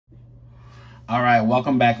Alright,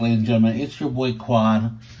 welcome back, ladies and gentlemen. It's your boy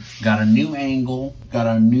Quad. Got a new angle, got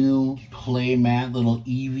a new playmat, little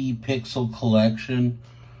Eevee Pixel collection.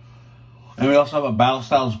 And we also have a Battle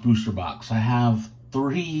Styles booster box. I have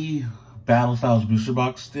 3 Battle Styles booster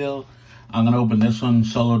box still. I'm going to open this one,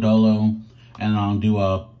 Solo Dolo, and I'll do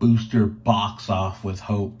a booster box off with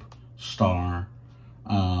Hope Star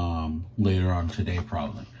later on today,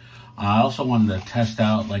 probably. I also wanted to test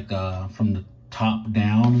out, like, from the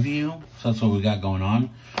top-down view, so that's what we got going on.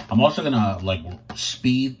 I'm also gonna, like,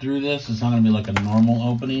 speed through this. It's not gonna be like a normal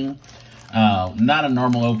opening. Not a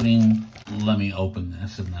normal opening. Let me open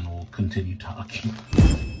this, and then we'll continue talking.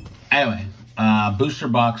 Anyway, booster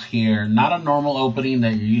box here. Not a normal opening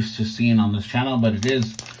that you're used to seeing on this channel, but it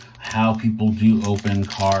is how people do open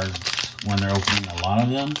cards when they're opening a lot of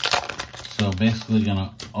them. So basically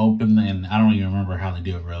gonna open, and I don't even remember how they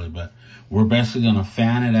do it really, but we're basically gonna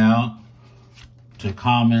fan it out to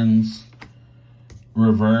commons,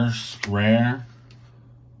 reverse, rare.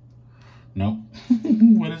 Nope.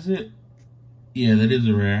 What is it? Yeah, that is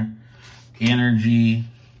a rare. Energy,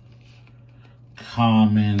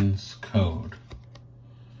 commons, code.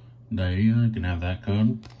 There you go. You can have that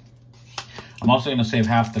code. I'm also going to save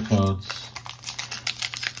half the codes.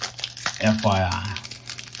 FYI.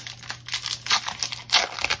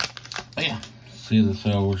 But yeah. See this?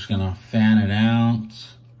 So we're just going to fan it out.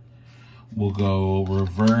 We'll go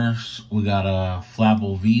reverse. We got a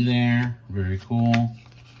Flapple V there. Very cool.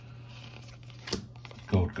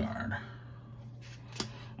 Code card.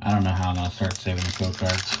 I don't know how I'm going to start saving the code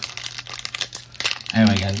cards.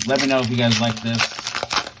 Anyway, guys, let me know if you guys like this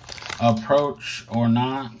approach or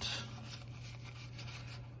not.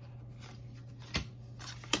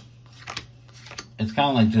 It's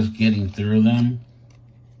kind of like just getting through them.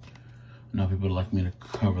 I know people would like me to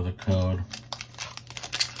cover the code.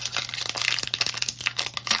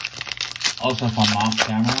 Also, if I'm off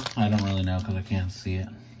camera, I don't really know because I can't see it.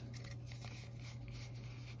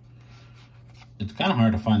 It's kind of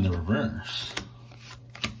hard to find the reverse.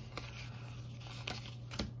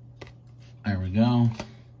 There we go. I'm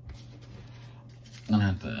gonna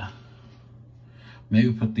have to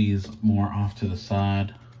maybe put these more off to the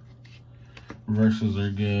side. Reverses are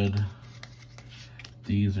good.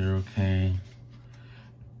 These are okay.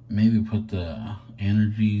 Maybe put the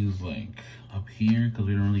energies like up here because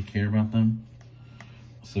we don't really care about them.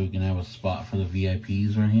 So we can have a spot for the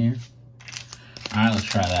VIPs right here. Alright, let's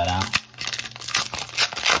try that out.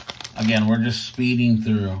 Again, we're just speeding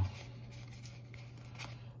through.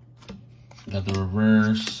 Got the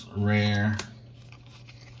reverse, rare,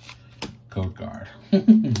 code card.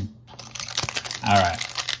 Alright.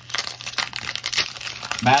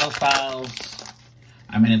 Battle Styles.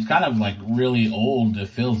 I mean, it's kind of like really old, it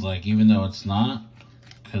feels like, even though it's not.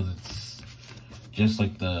 Because it's just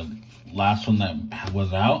like the last one that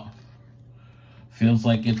was out. Feels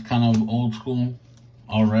like it's kind of old school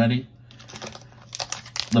already.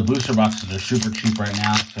 The booster boxes are super cheap right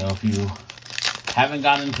now, so if you haven't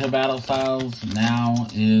gotten into Battle Styles, now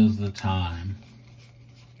is the time.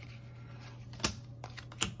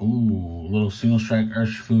 Ooh, little single strike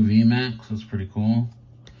Urshifu VMAX. That's pretty cool.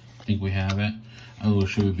 I think we have it. Oh,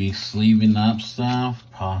 should we be sleeving up stuff?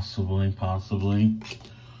 Possibly, possibly.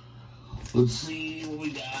 Let's see what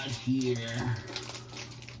we got here.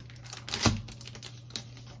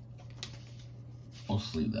 We'll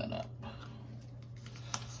sleeve that up.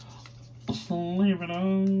 Sleeve it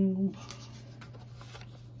up.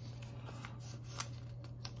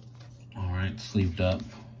 Alright, sleeved up.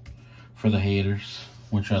 For the haters.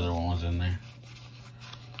 Which other one was in there?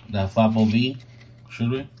 That Flapple V?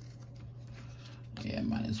 Should we? Yeah,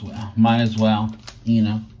 might as well. Might as well, you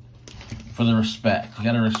know. For the respect. You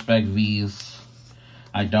gotta respect V's.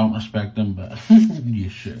 I don't respect them, but you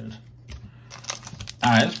should.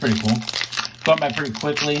 Alright, that's pretty cool. Going by pretty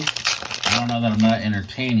quickly. I don't know that I'm not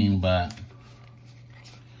entertaining, but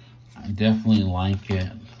I definitely like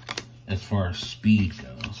it as far as speed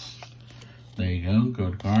goes. There you go,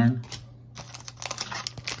 code card.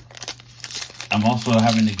 I'm also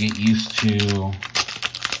having to get used to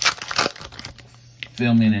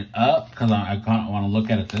filming it up because I kind of want to look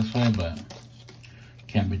at it this way, but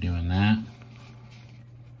can't be doing that.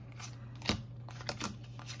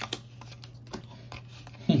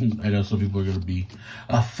 I know some people are going to be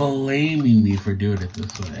flaming me for doing it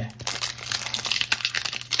this way.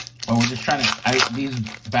 But we're just trying to... these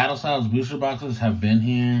Battle Styles booster boxes have been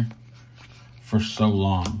here for so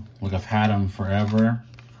long. Like, I've had them forever.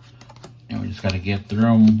 And we just got to get through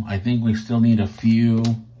them. I think we still need a few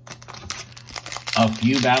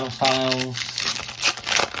Battle Styles.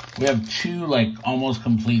 We have 2, like, almost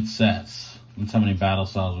complete sets. That's how many Battle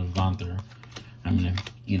Styles we've gone through. I'm gonna,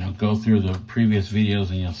 you know, go through the previous videos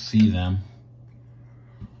and you'll see them.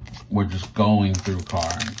 We're just going through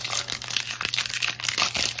cards.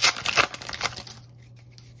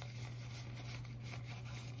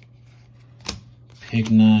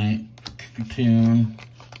 Pignite, Kikatoon,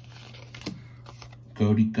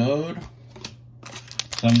 Goaty Goad.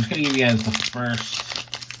 So I'm just gonna give you guys the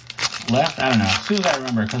first left. I don't know, as soon as I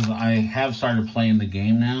remember, because I have started playing the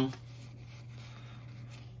game now.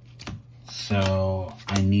 So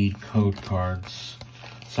I need code cards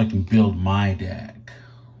so I can build my deck.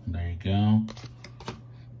 There you go.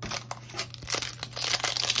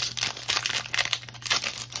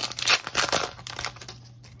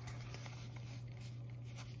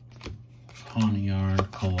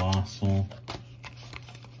 Pawniard, Colossal,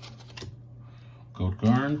 Goat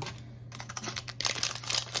Guard.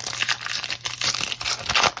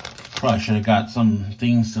 Probably should have got some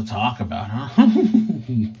things to talk about, huh?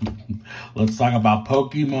 Let's talk about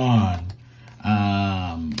Pokemon.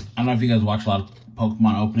 I don't know if you guys watch a lot of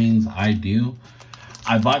Pokemon openings. I do.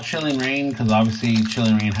 I bought Chilling Reign because obviously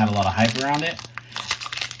Chilling Reign had a lot of hype around it.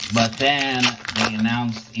 But then they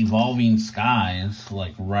announced Evolving Skies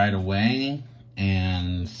like right away.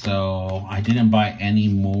 And so I didn't buy any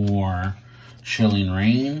more Chilling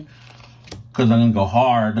Reign because I'm going to go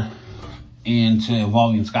hard into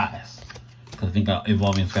Evolving Skies. Because I think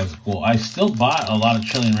Evolving Skies is cool. I still bought a lot of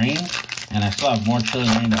Chilling Reign. And I still have more Chilling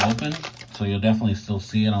Reign to open. So you'll definitely still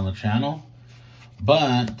see it on the channel.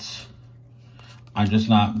 But I'm just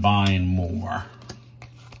not buying more.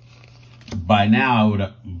 By now, I would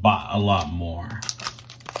have bought a lot more.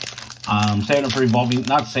 Saving up for Evolving,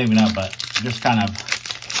 not saving up, but just kind of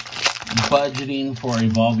budgeting for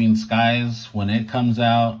Evolving Skies when it comes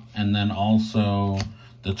out. And then also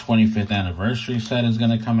the 25th anniversary set is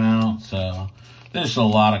going to come out. So there's a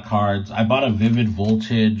lot of cards. I bought a Vivid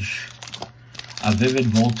Voltage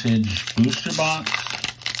booster box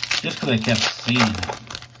just because I kept seeing it,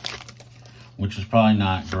 which is probably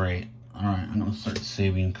not great. Alright, I'm going to start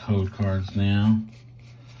saving code cards now.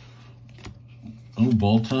 Oh,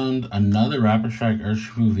 Boltund. Another Rapid Strike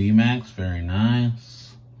Urshifu VMAX. Very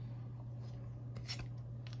nice.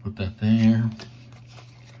 Put that there.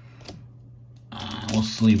 We'll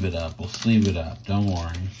sleeve it up. We'll sleeve it up. Don't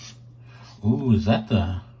worry. Ooh, is that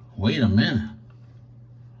the... Wait a minute.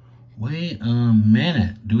 Wait a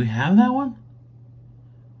minute. Do we have that one?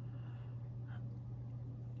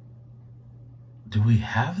 Do we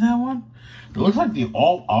have that one? It looks like the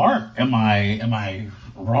alt art. Am I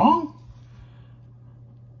wrong?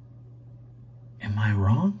 Am I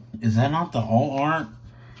wrong? Is that not the alt art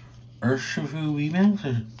Urshifu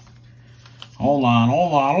VMAX? Hold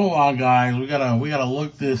on, guys. We gotta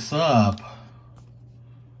look this up.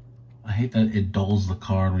 I hate that it dulls the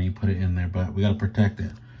card when you put it in there, but we gotta protect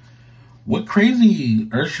it. What crazy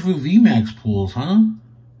Urshifu VMAX pools, huh?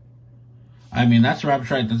 I mean, that's Rapid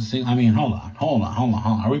Strike. That's the thing. I mean, hold on.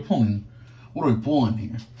 Are we pulling? What are we pulling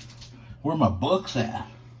here? Where are my books at?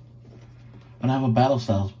 I don't have a Battle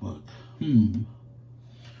Styles book.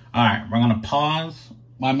 Alright, we're going to pause.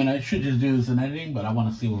 I mean, I should just do this in editing, but I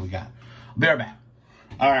want to see what we got. Be right back.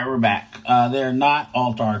 Alright, we're back. They're not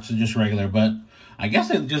alt arts, they're just regular, but I guess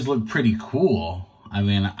they just look pretty cool. I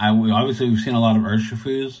mean, obviously we've seen a lot of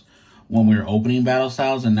Urshifus when we were opening Battle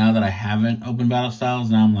Styles, and now that I haven't opened Battle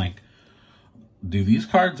Styles, now I'm like, do these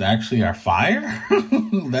cards actually are fire?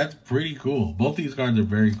 That's pretty cool. Both these cards are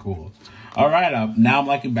very cool. Alright, now I'm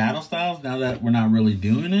liking Battle Styles, now that we're not really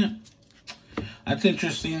doing it. That's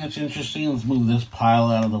interesting, that's interesting. Let's move this pile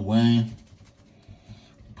out of the way.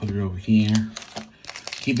 Put it over here.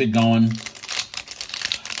 Keep it going.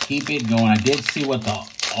 Keep it going. I did see what the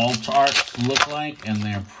alt arts look like, and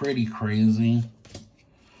they're pretty crazy.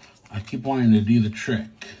 I keep wanting to do the trick.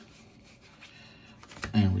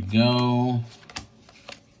 There we go.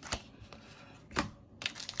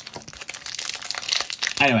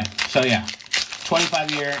 Anyway, so yeah,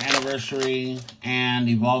 25-year anniversary and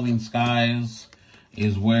Evolving Skies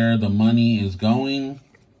is where the money is going.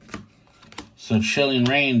 So Chilling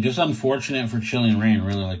Reign, just unfortunate for Chilling Reign,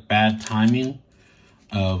 really, like bad timing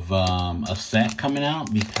of a set coming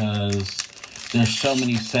out, because there's so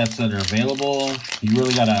many sets that are available. You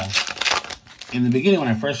really gotta, in the beginning when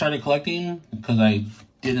I first started collecting, because I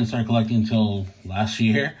didn't start collecting until last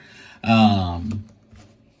year,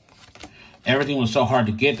 everything was so hard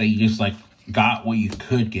to get that you just like got what you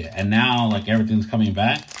could get. And now like everything's coming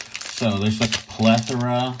back, so there's like a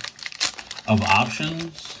plethora of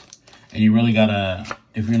options, and you really gotta,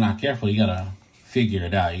 if you're not careful, you gotta figure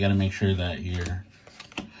it out. You gotta make sure that you're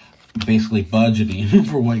basically budgeting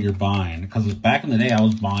for what you're buying, because back in the day I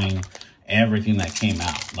was buying everything that came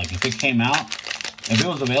out. Like if it came out, If it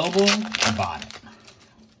was available, I bought it.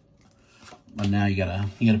 But now you gotta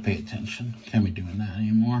pay attention. Can't be doing that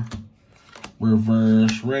anymore.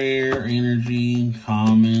 Reverse, rare, energy,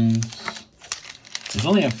 commons. There's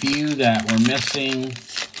only a few that we're missing.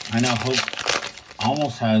 I know Hope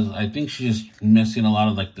almost has, I think she's just missing a lot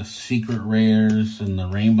of like the secret rares and the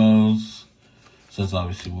rainbows. So that's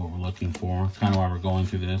obviously what we're looking for. Kind of why we're going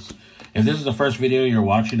through this. If this is the first video you're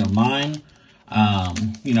watching of mine,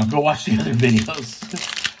 you know, go watch the other videos.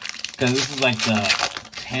 Because this is like the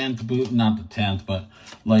 10th boot, not the 10th, but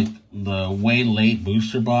like the way late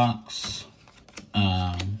booster box.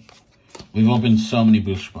 We've opened so many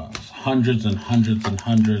booster boxes. Hundreds and hundreds and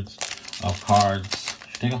hundreds of cards.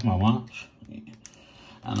 Should I take off my watch?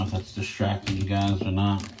 I don't know if that's distracting you guys or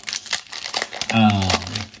not.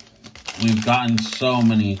 We've gotten so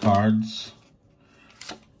many cards.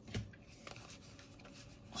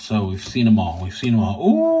 So we've seen them all. We've seen them all.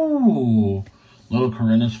 Ooh! Little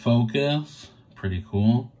Corinna's Focus. Pretty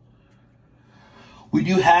cool. We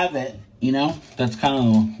do have it. You know, that's kind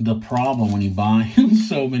of the problem when you buy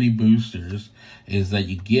so many boosters, is that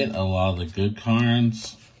you get a lot of the good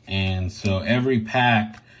cards. And so every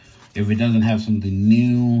pack, if it doesn't have something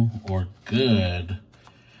new or good,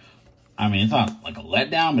 I mean, it's not like a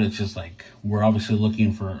letdown, but it's just like, we're obviously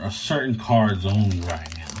looking for a certain cards only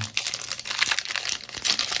right now.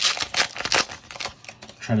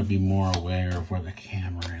 Try to be more aware of where the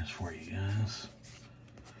camera is for you guys.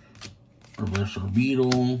 Reverse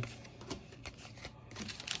Beetle.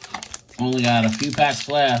 Only got a few packs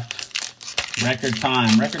left. Record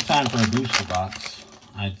time for a booster box,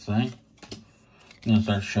 I'd say. I'm gonna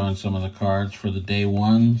start showing some of the cards for the day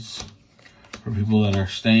ones, for people that are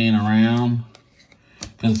staying around.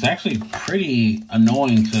 Because it's actually pretty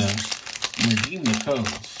annoying to redeem the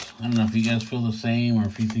codes. I don't know if you guys feel the same or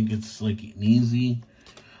if you think it's like easy.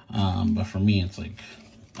 But for me, it's like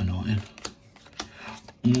annoying.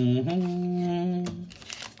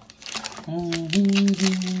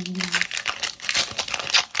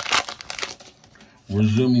 We're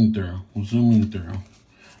zooming through. We're zooming through.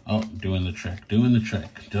 Oh, doing the trick. Doing the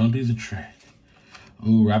trick. Don't do the trick.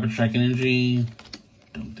 Ooh, Rapid Strike Energy.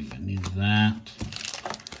 Don't think I need that.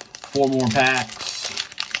 4 more packs.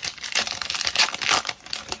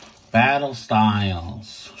 Battle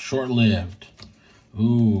Styles. Short-lived.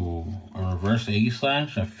 Ooh, a reverse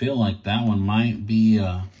Aegislash. I feel like that one might be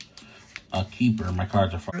a keeper. My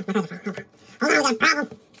cards are far. Hold on, we got a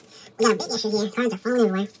problem. We got a big issue here. Cards are falling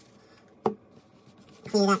everywhere.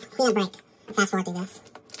 Clean it up. Clean up break. Fast forward through this.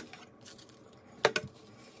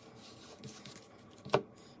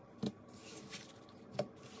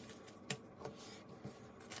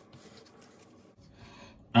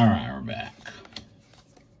 Alright, we're back.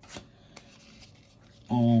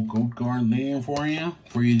 Oh, gold card there for you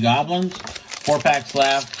goblins. 4 packs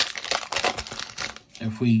left.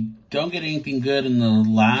 If we don't get anything good in the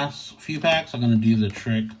last few packs, I'm going to do the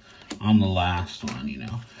trick on the last one, you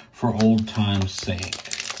know, for old time's sake.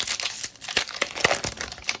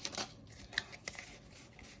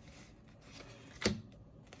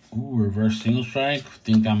 Ooh, reverse single strike.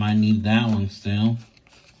 Think I might need that one still.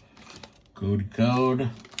 Code.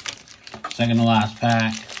 Second to last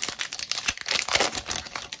pack.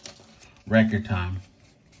 Record time.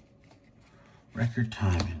 Record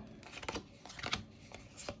timing.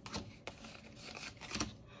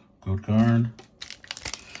 Code card.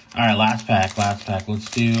 All right, last pack. Let's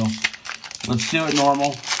do it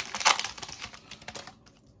normal.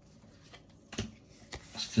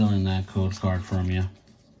 Stealing that code card from you.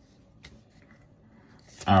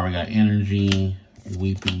 All right, we got Energy,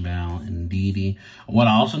 Weeping Bell, and Didi. What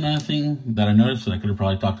also another thing that I noticed that I could have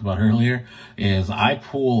probably talked about earlier is I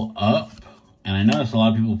pull up, and I noticed a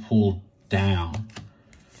lot of people pull down,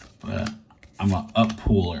 but I'm an up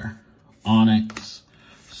puller. Onyx,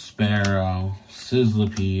 Sparrow,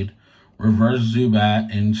 Sizzlipede, Reverse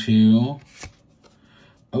Zubat into,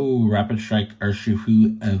 oh, Rapid Strike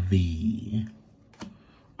Urshifu V.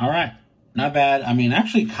 All right, not bad. I mean,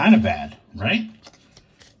 actually kind of bad, right?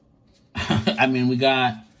 I mean, we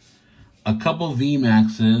got a couple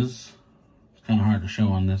VMAXs. It's kind of hard to show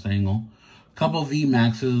on this angle. A couple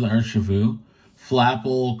VMAXs, Urshifu,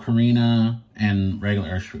 Flapple, Karina, and regular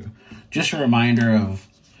Urshifu. Just a reminder of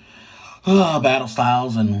battle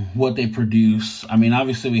styles and what they produce. I mean,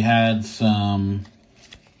 obviously we had some,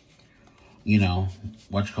 you know,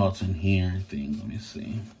 whatchamacallit's in here things. Let me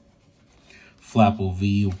see. Flapple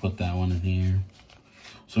V, we'll put that one in here.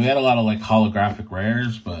 So we had a lot of like holographic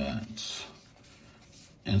rares, but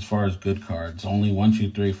as far as good cards, only 1,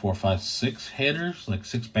 2, 3, 4, 5, 6 hitters, like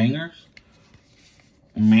 6 bangers.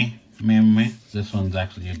 Meh. This one's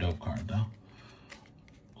actually a dope card though.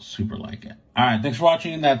 super like it. All right, thanks for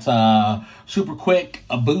watching. That's super quick,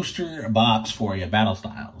 a booster box for you, Battle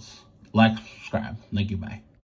Styles. Like, subscribe. Thank you, bye.